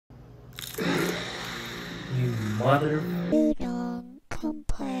mother. You don't come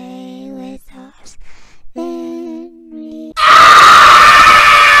play with us, then we...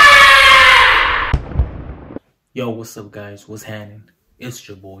 Yo, what's up guys? What's happening? It's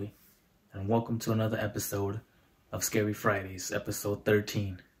your boy, and welcome to another episode of Scary Fridays, episode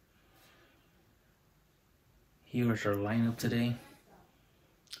 13. Here's our lineup today.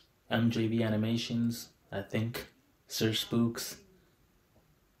 MJV Animations, I think, Sir Spooks,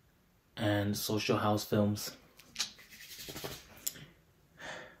 and Social House Films.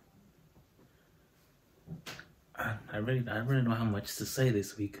 I really don't know how much to say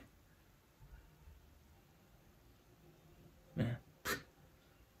this week. Man.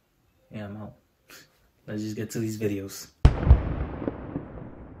 Yeah, I'm out. Let's just get to these videos.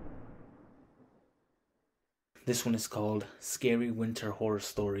 This one is called Scary Winter Horror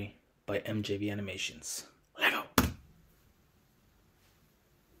Story by MJV Animations. Let go!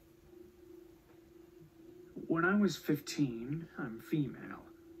 When I was 15, I'm female.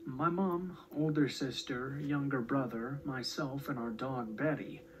 My mom, older sister, younger brother, myself, and our dog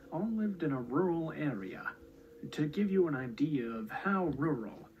Betty all lived in a rural area. To give you an idea of how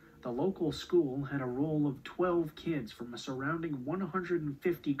rural, the local school had a roll of 12 kids from a surrounding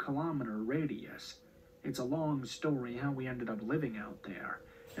 150-kilometer radius. It's a long story how we ended up living out there,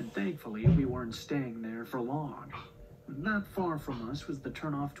 and thankfully we weren't staying there for long. Not far from us was the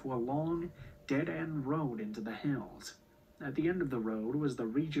turnoff to a long, dead-end road into the hills. At the end of the road was the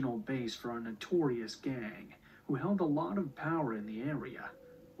regional base for a notorious gang, who held a lot of power in the area.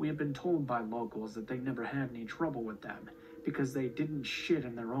 We had been told by locals that they never had any trouble with them, because they didn't shit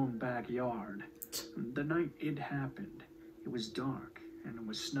in their own backyard. The night it happened, it was dark, and it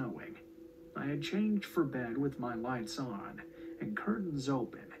was snowing. I had changed for bed with my lights on, and curtains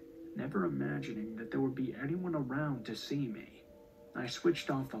open, never imagining that there would be anyone around to see me. I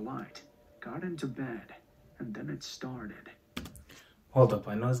switched off the light, got into bed, and then it started. Hold up,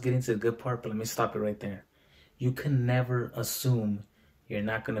 I know it's getting to the good part, but let me stop it right there. You can never assume you're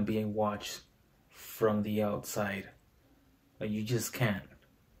not going to be watched from the outside. Like, you just can't.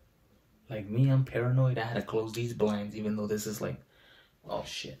 Like me, I'm paranoid. I had to close these blinds, even though this is like, oh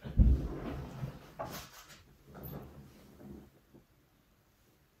shit.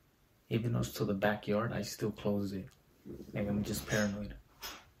 Even though it's to the backyard, I still close it. Like, I'm just paranoid.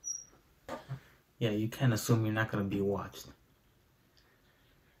 Yeah, you can't assume you're not going to be watched.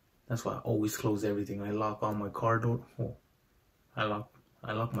 That's why I always close everything. I lock all my car door. Oh, I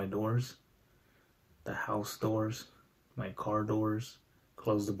lock my doors, the house doors, my car doors,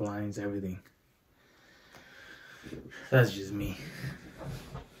 close the blinds, everything. That's just me.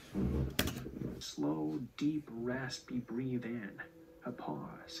 Slow, deep, raspy breathe in, a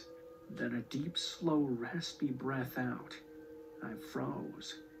pause, then a deep, slow, raspy breath out. I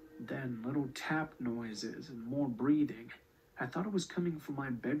froze. Then little tap noises and more breathing. I thought it was coming from my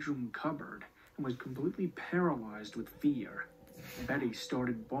bedroom cupboard and was completely paralyzed with fear. Betty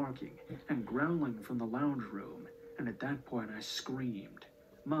started barking and growling from the lounge room, and at that point I screamed.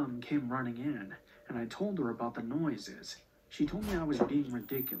 Mom came running in, and I told her about the noises. She told me I was being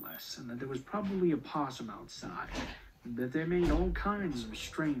ridiculous, and that there was probably a possum outside, and that they made all kinds of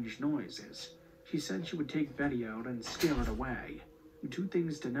strange noises. She said she would take Betty out and scare it away. Two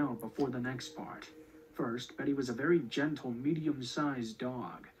things to note before the next part. First, Betty was a very gentle, medium-sized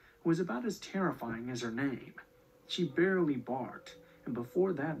dog, who was about as terrifying as her name. She barely barked, and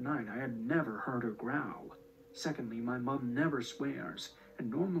before that night I had never heard her growl. Secondly, my mom never swears,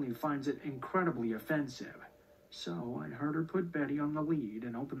 and normally finds it incredibly offensive. So I heard her put Betty on the lead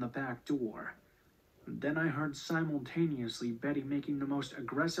and open the back door. Then I heard simultaneously Betty making the most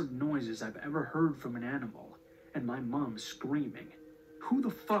aggressive noises I've ever heard from an animal, and my mom screaming, "Who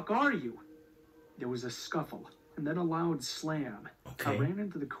the fuck are you?" There was a scuffle, and then a loud slam. Okay. I ran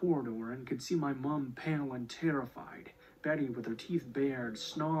into the corridor and could see my mom pale and terrified, Betty with her teeth bared,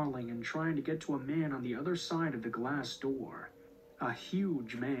 snarling and trying to get to a man on the other side of the glass door. A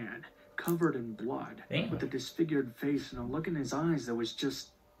huge man, covered in blood, Damn. with a disfigured face and a look in his eyes that was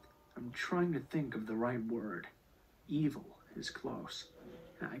just... I'm trying to think of the right word. Evil is close.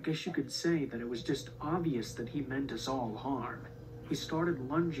 I guess you could say that it was just obvious that he meant us all harm. He started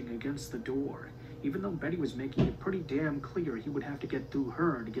lunging against the door, even though Betty was making it pretty damn clear he would have to get through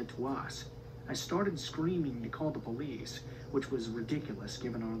her to get to us. I started screaming to call the police, which was ridiculous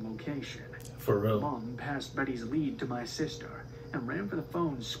given our location. For real. Mom passed Betty's lead to my sister and ran for the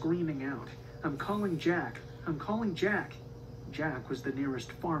phone screaming out, "I'm calling Jack! I'm calling Jack!" Jack was the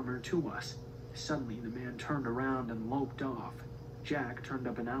nearest farmer to us. Suddenly the man turned around and loped off. Jack turned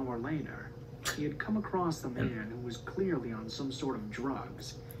up an hour later. He had come across the man who was clearly on some sort of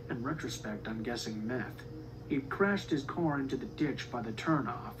drugs. In retrospect, I'm guessing meth. He'd crashed his car into the ditch by the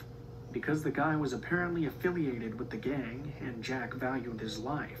turnoff. Because the guy was apparently affiliated with the gang and Jack valued his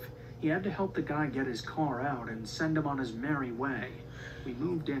life, he had to help the guy get his car out and send him on his merry way. We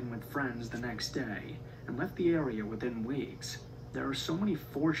moved in with friends the next day and left the area within weeks. There are so many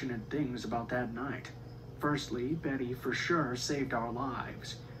fortunate things about that night. Firstly, Betty for sure saved our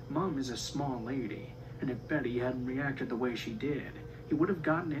lives. Mom is a small lady, and if Betty hadn't reacted the way she did, he would have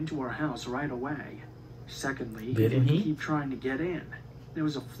gotten into our house right away. Secondly, Didn't he? Keep trying to get in. There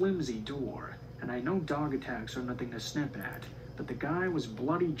was a flimsy door, and I know dog attacks are nothing to snip at, but the guy was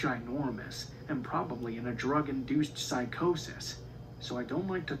bloody ginormous and probably in a drug-induced psychosis. So I don't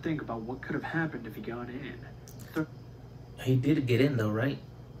like to think about what could have happened if he got in. He did get in though, right?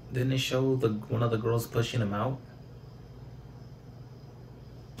 Didn't it show one of the girls pushing him out?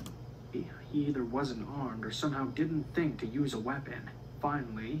 He either wasn't armed or somehow didn't think to use a weapon.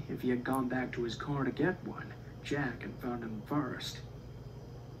 Finally, if he had gone back to his car to get one, Jack had found him first.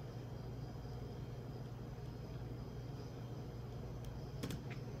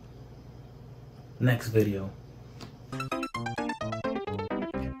 Next video.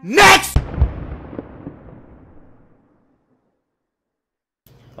 Next!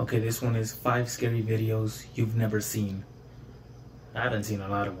 Okay, this one is 5 scary videos you've never seen. I haven't seen a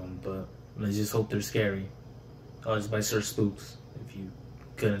lot of them, but let's just hope they're scary. Oh, it's by Sir Spooks, if you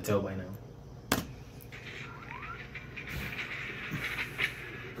couldn't tell by now.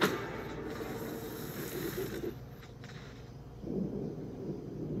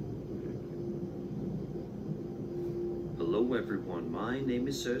 Hello everyone, my name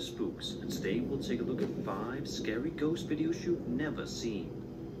is Sir Spooks, and today we'll take a look at 5 scary ghost videos you've never seen.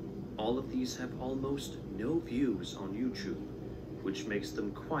 All of these have almost no views on YouTube, which makes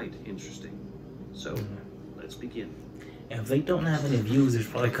them quite interesting. So, let's begin. And if they don't have any views, it's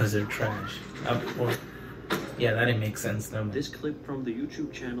probably because they're trash. Yeah, that didn't make sense. Never mind. This clip from the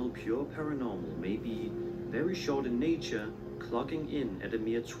YouTube channel Pure Paranormal may be very short in nature, clocking in at a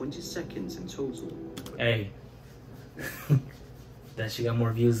mere 20 seconds in total. Hey, that shit got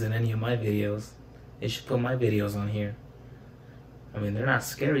more views than any of my videos. They should put my videos on here. I mean, they're not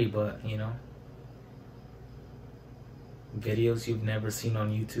scary, but, you know, videos you've never seen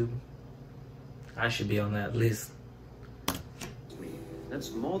on YouTube, I should be on that list.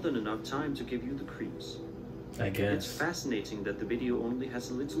 That's more than enough time to give you the creeps. I guess. It's fascinating that the video only has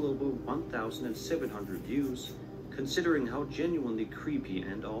a little over 1,700 views, considering how genuinely creepy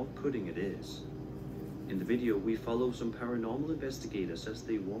and off-putting it is. In the video, we follow some paranormal investigators as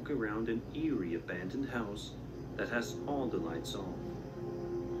they walk around an eerie abandoned house that has all the lights on.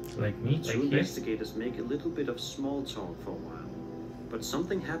 Like me? Two Like investigators make a little bit of small talk for a while, but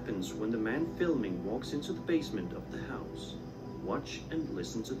something happens when the man filming walks into the basement of the house. Watch and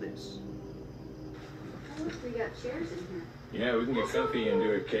listen to this. We got chairs in here. Yeah, we can get comfy and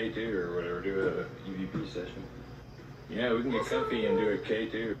do a K2 or whatever, do a EVP session. Yeah, we can get comfy and do a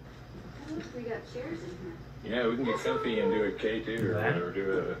K2. We got chairs in here. Yeah, we can get comfy and do a K2 or whatever,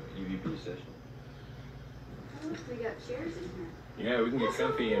 do a EVP session. We got chairs in here. Yeah, we can get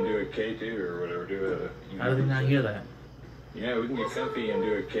comfy and do a K2 or whatever, do a EVP How did they not hear that? Yeah, we can get comfy and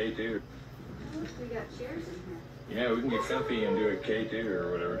do a K2. We got chairs in here. Yeah, we can get comfy and do a K2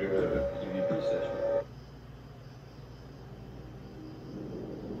 or whatever, do a EVP session.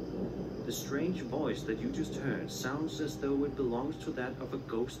 The strange voice that you just heard sounds as though it belongs to that of a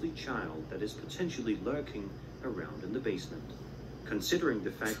ghostly child that is potentially lurking around in the basement. Considering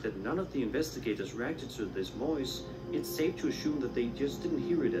the fact that none of the investigators reacted to this voice, it's safe to assume that they just didn't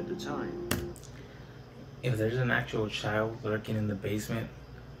hear it at the time. If there's an actual child lurking in the basement,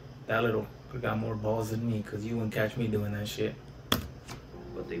 that little got more balls than me, because you wouldn't catch me doing that shit.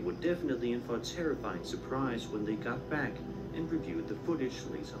 But they were definitely in for a terrifying surprise when they got back and reviewed the footage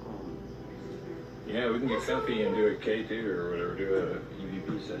later on. Yeah, we can get comfy and do a K2 or whatever, do a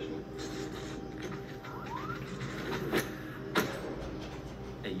EVP session.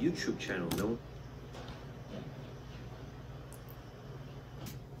 A YouTube channel known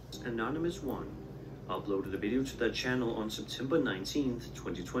as Anonymous One uploaded a video to their channel on September 19th,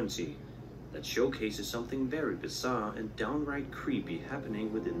 2020 that showcases something very bizarre and downright creepy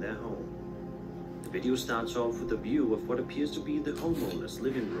happening within their home. The video starts off with a view of what appears to be the homeowner's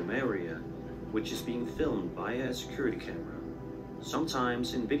living room area, which is being filmed via a security camera.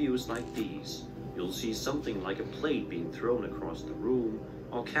 Sometimes in videos like these, you'll see something like a plate being thrown across the room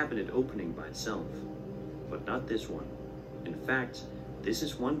or cabinet opening by itself. But not this one. In fact, this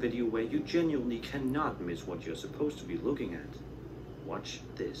is one video where you genuinely cannot miss what you're supposed to be looking at. Watch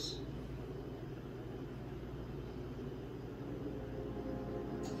this.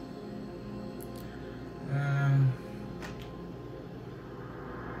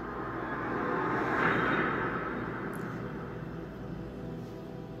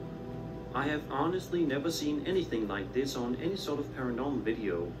 I have honestly never seen anything like this on any sort of paranormal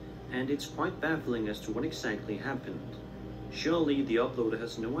video, and it's quite baffling as to what exactly happened. Surely the uploader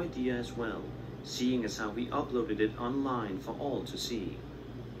has no idea as well, seeing as how he uploaded it online for all to see.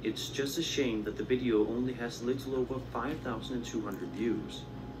 It's just a shame that the video only has little over 5,200 views,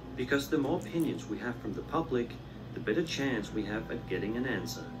 because the more opinions we have from the public, the better chance we have at getting an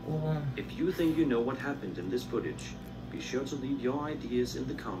answer. If you think you know what happened in this footage, be sure to leave your ideas in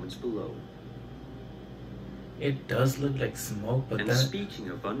the comments below. It does look like smoke, but And speaking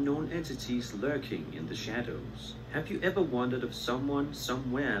of unknown entities lurking in the shadows, have you ever wondered if someone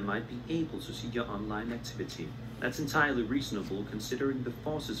somewhere might be able to see your online activity? That's entirely reasonable considering the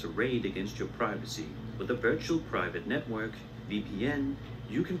forces arrayed against your privacy. With a virtual private network, VPN,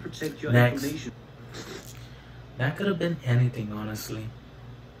 you can protect your information. That could have been anything, honestly.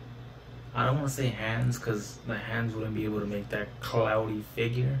 I don't want to say hands, because the hands wouldn't be able to make that cloudy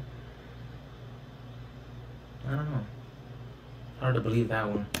figure. I don't know. Hard to believe that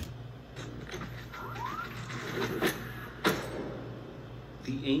one.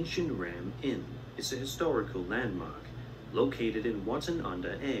 The Ancient Ram Inn is a historical landmark located in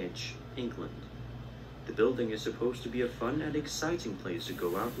Watton-under-Edge, England. The building is supposed to be a fun and exciting place to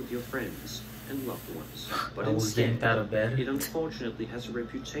go out with your friends and loved ones, but instead, out of bed. It unfortunately has a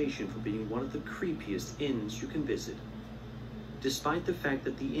reputation for being one of the creepiest inns you can visit. Despite the fact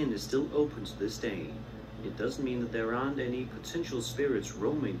that the inn is still open to this day, it doesn't mean that there aren't any potential spirits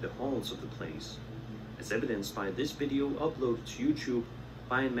roaming the halls of the place, as evidenced by this video uploaded to YouTube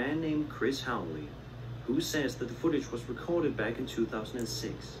by a man named Chris Howley, who says that the footage was recorded back in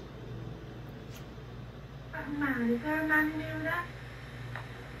 2006.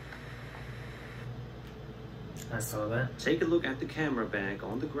 I saw that. Take a look at the camera bag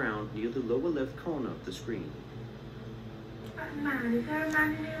on the ground near the lower left corner of the screen.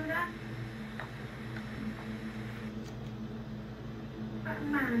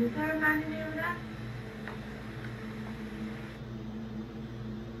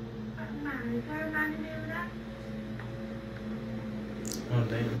 Oh,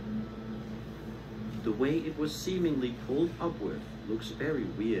 damn. The way it was seemingly pulled upward looks very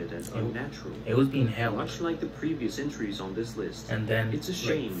weird and unnatural. It was being held. Much like the previous entries on this list, And then it's a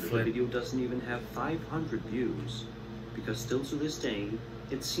shame that the video doesn't even have 500 views, because still to this day,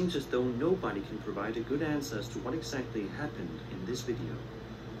 it seems as though nobody can provide a good answer as to what exactly happened in this video.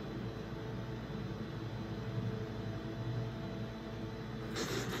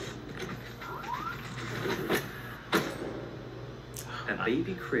 A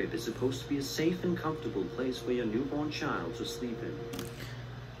baby crib is supposed to be a safe and comfortable place for your newborn child to sleep in.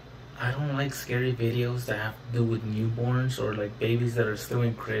 I don't like scary videos that have to do with newborns or like babies that are still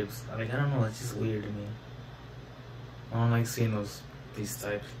in cribs. Like, I don't know, it's just weird to me. I don't like seeing these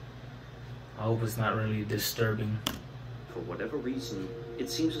types. I hope it's not really disturbing. For whatever reason, it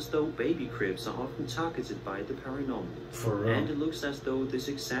seems as though baby cribs are often targeted by the paranormal. For real. And it looks as though this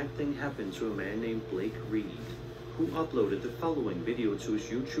exact thing happened to a man named Blake Reed, who uploaded the following video to his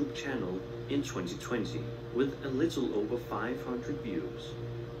YouTube channel in 2020 with a little over 500 views.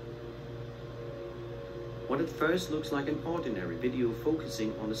 What at first looks like an ordinary video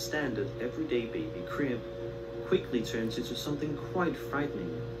focusing on a standard everyday baby crib quickly turns into something quite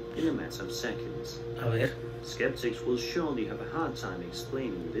frightening in a matter of seconds. A ver. Skeptics will surely have a hard time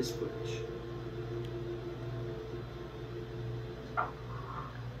explaining this footage.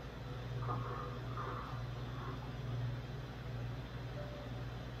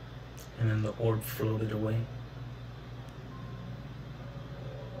 And then the orb floated away.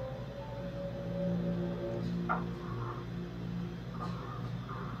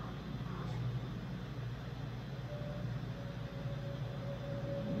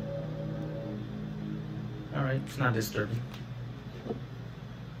 Alright, it's not disturbing.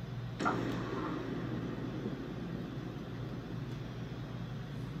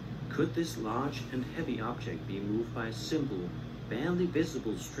 Could this large and heavy object be moved by a simple, barely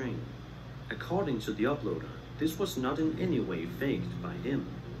visible string? According to the uploader, this was not in any way faked by him.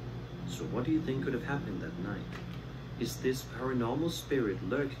 So what do you think could have happened that night? Is this paranormal spirit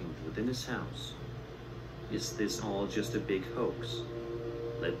lurking within his house? Is this all just a big hoax?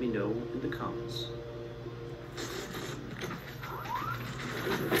 Let me know in the comments.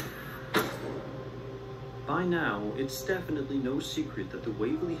 By now, it's definitely no secret that the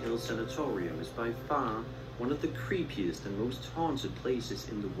Waverly Hills Sanatorium is by far one of the creepiest and most haunted places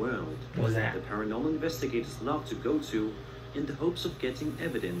in the world. What's that? The paranormal investigators love to go to in the hopes of getting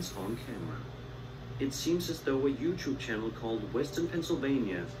evidence on camera. It seems as though a YouTube channel called Western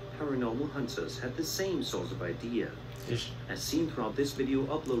Pennsylvania Paranormal Hunters had the same sort of idea. as seen throughout this video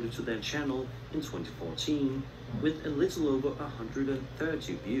uploaded to their channel in 2014 with a little over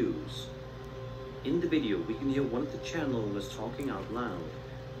 130 views. In the video, we can hear one of the channelers talking out loud,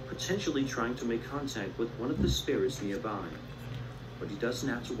 potentially trying to make contact with one of the spirits nearby. But he doesn't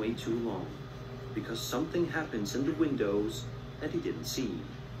have to wait too long, because something happens in the windows that he didn't see.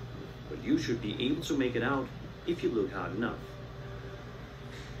 But you should be able to make it out if you look hard enough.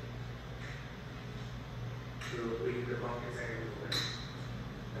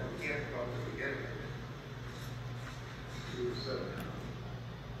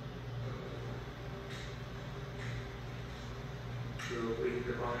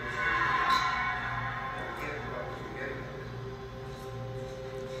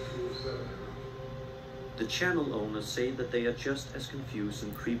 The channel owners say that they are just as confused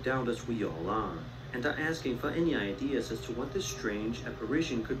and creeped out as we all are, and are asking for any ideas as to what this strange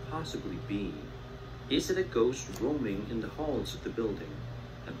apparition could possibly be. Is it a ghost roaming in the halls of the building?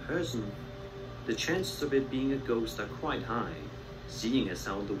 A person? The chances of it being a ghost are quite high, seeing as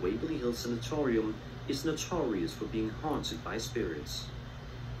how the Waverly Hills Sanatorium is notorious for being haunted by spirits.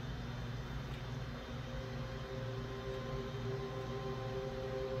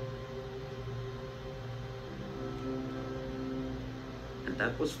 And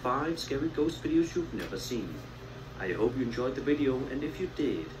that was 5 scary ghost videos you've never seen. I hope you enjoyed the video, and if you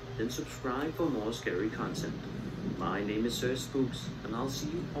did, then subscribe for more scary content. My name is Sir Spooks, and I'll see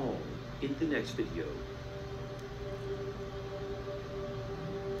you all in the next video.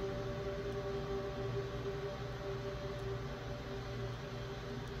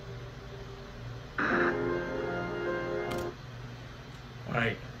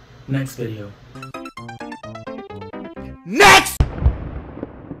 Alright, next video. Next!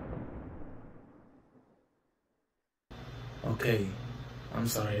 Okay, I'm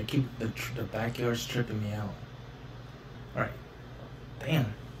sorry, I keep the backyard's tripping me out. Alright,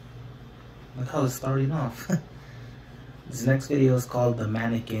 damn. Look how it's starting off. This next video is called The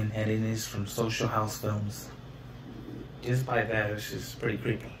Mannequin, and it is from Social House Films. Just by that, it's just pretty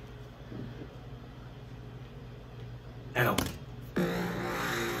creepy. Ow.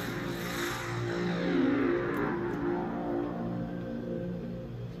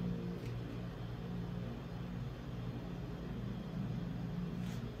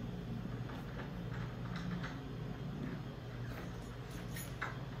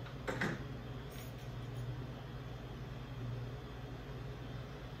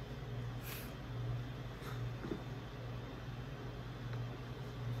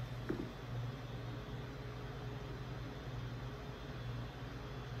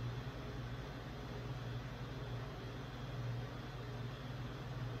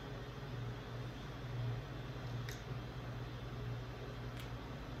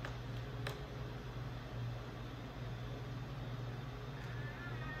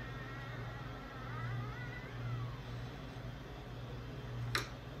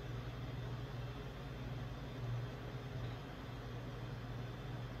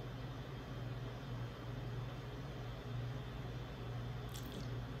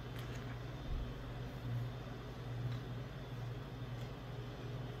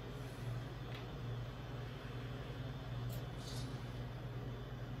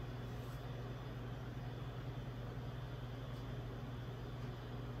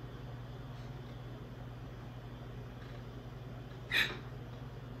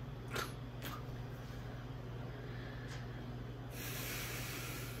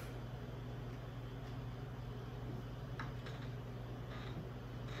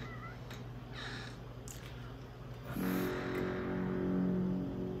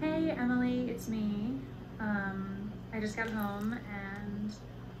 Emily, it's me. I just got home and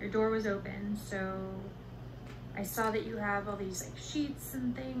your door was open, so I saw that you have all these like sheets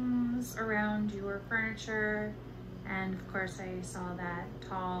and things around your furniture, and of course I saw that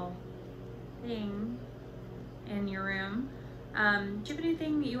tall thing in your room. Do you have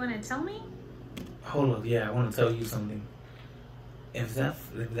anything that you want to tell me? Hold up, yeah, I want to tell you something. If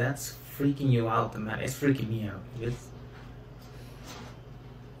that's freaking you out, then it's freaking me out. It's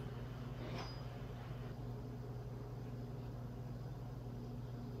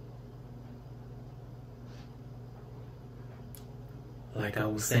like I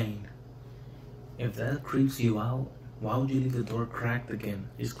was saying, if that creeps you out, why would you leave the door cracked again?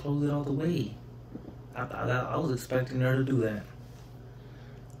 Just close it all the way. I was expecting her to do that.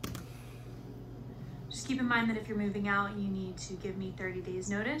 Just keep in mind that if you're moving out, you need to give me 30 days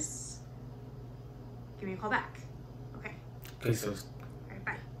notice. Give me a call back. Okay. Okay, so All right,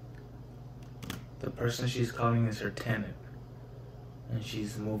 bye. the person she's calling is her tenant. And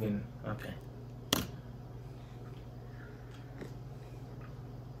she's moving. Okay.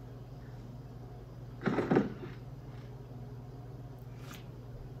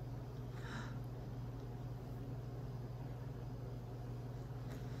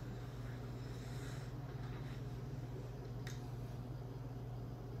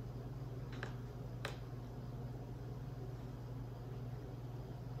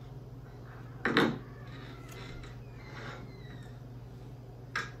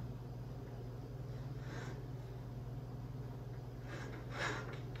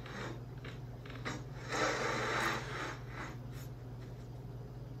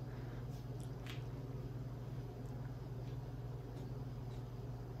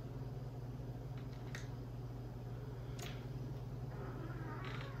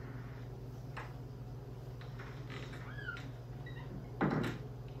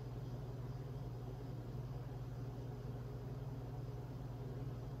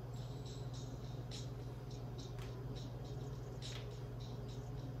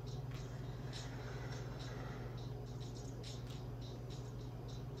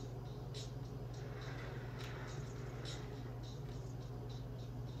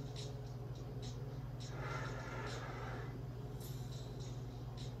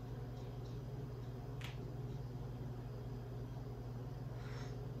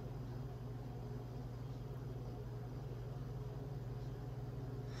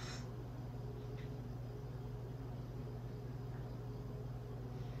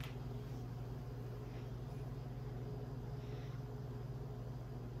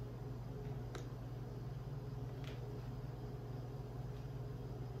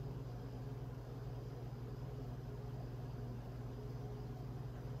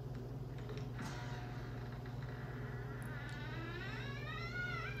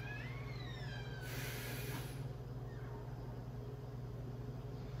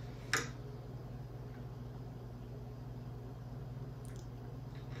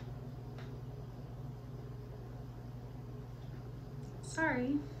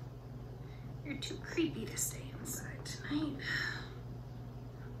 Sorry. You're too creepy to stay inside tonight.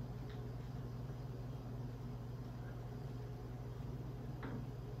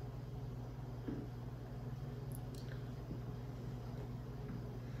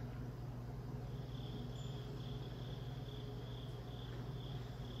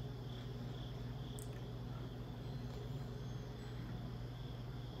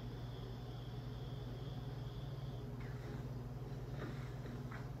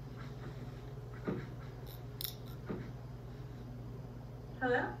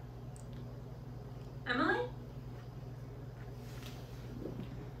 Hello? Emily?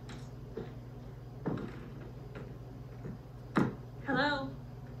 Hello?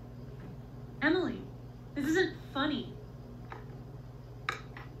 Emily, this isn't funny.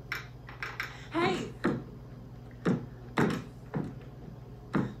 Hey!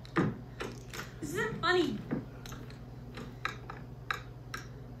 This isn't funny.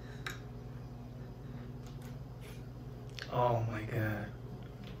 Oh my god.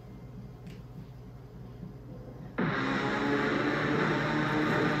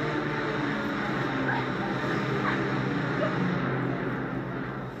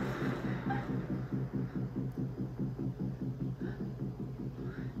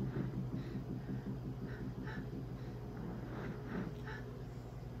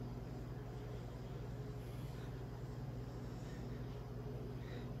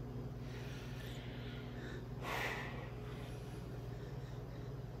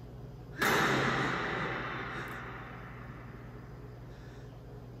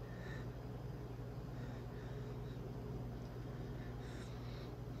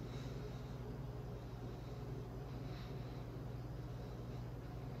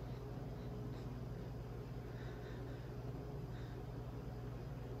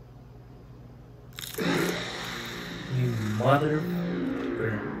 You mother.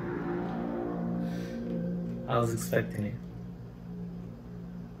 I was expecting it.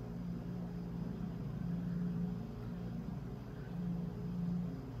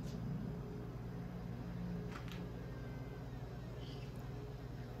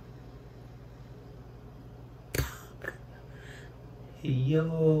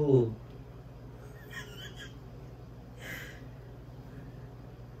 Yo.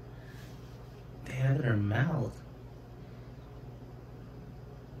 They have it in her mouth.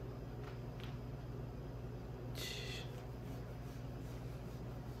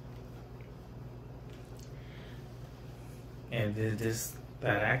 And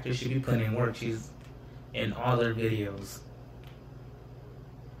that actor should be putting in work. She's in all their videos.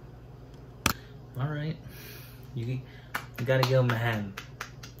 All right, you gotta give him a hand.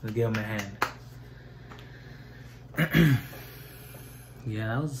 Let's give him a hand.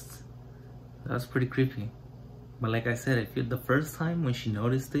 Yeah, that was pretty creepy. But like I said, I feel the first time when she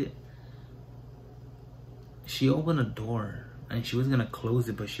noticed it, she opened a door and she was gonna close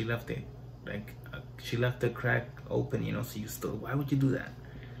it, but she left it she left the crack open, you know. So you still, why would you do that?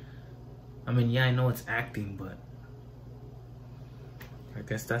 I mean, yeah, I know it's acting, but I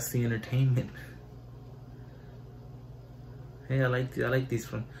guess that's the entertainment. Hey, I like these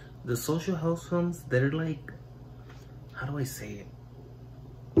from the social house films. They're like, how do I say it?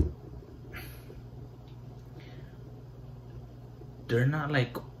 They're not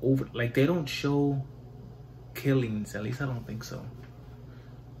like over, like they don't show killings. At least I don't think so.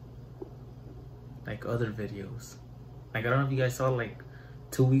 Like other videos. Like I don't know if you guys saw, like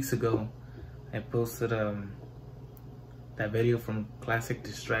 2 weeks ago, I posted that video from Classic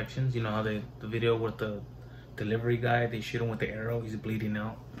Distractions. You know how the video with the delivery guy, they shoot him with the arrow, he's bleeding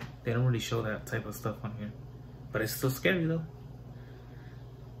out. They don't really show that type of stuff on here, but it's still scary though.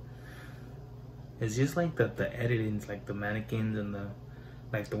 It's just like the editing's like the mannequins and the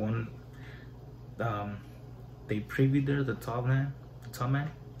one they previewed there, the top man.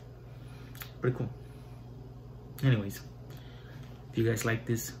 Pretty cool. Anyways, if you guys like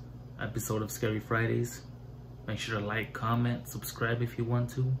this episode of Scary Fridays, make sure to like, comment, subscribe if you want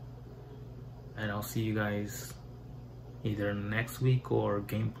to, and I'll see you guys either next week or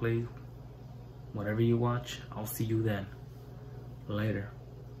gameplay, whatever you watch. I'll see you then. Later.